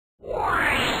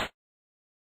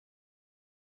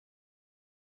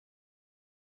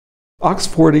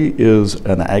OX40 is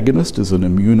an agonist, is an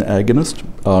immune agonist.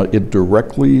 It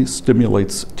directly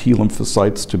stimulates T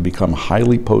lymphocytes to become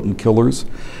highly potent killers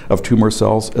of tumor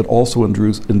cells. It also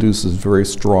induces very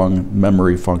strong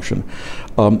memory function.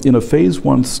 In a phase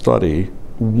 1 study,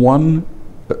 one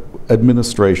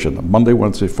administration, a Monday,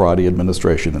 Wednesday, Friday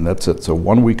administration, and that's it. So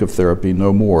 1 week of therapy,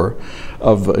 no more,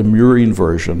 of a murine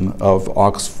version of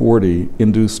OX40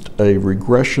 induced a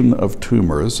regression of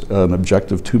tumors, an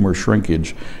objective tumor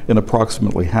shrinkage, in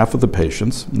approximately half of the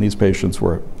patients. And these patients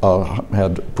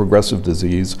had progressive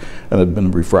disease and had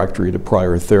been refractory to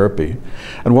prior therapy.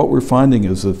 And what we're finding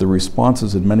is that the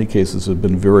responses in many cases have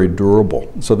been very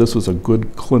durable. So this was a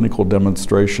good clinical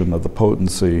demonstration of the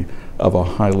potency of a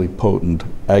highly potent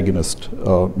agonist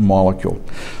molecule.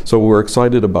 So we're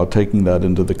excited about taking that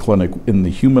into the clinic in the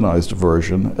humanized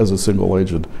version as a single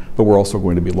agent, but we're also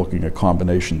going to be looking at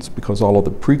combinations because all of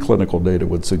the preclinical data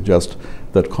would suggest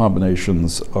that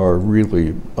combinations are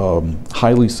really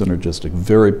highly synergistic,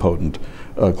 very potent,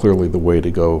 clearly the way to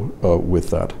go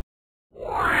with that.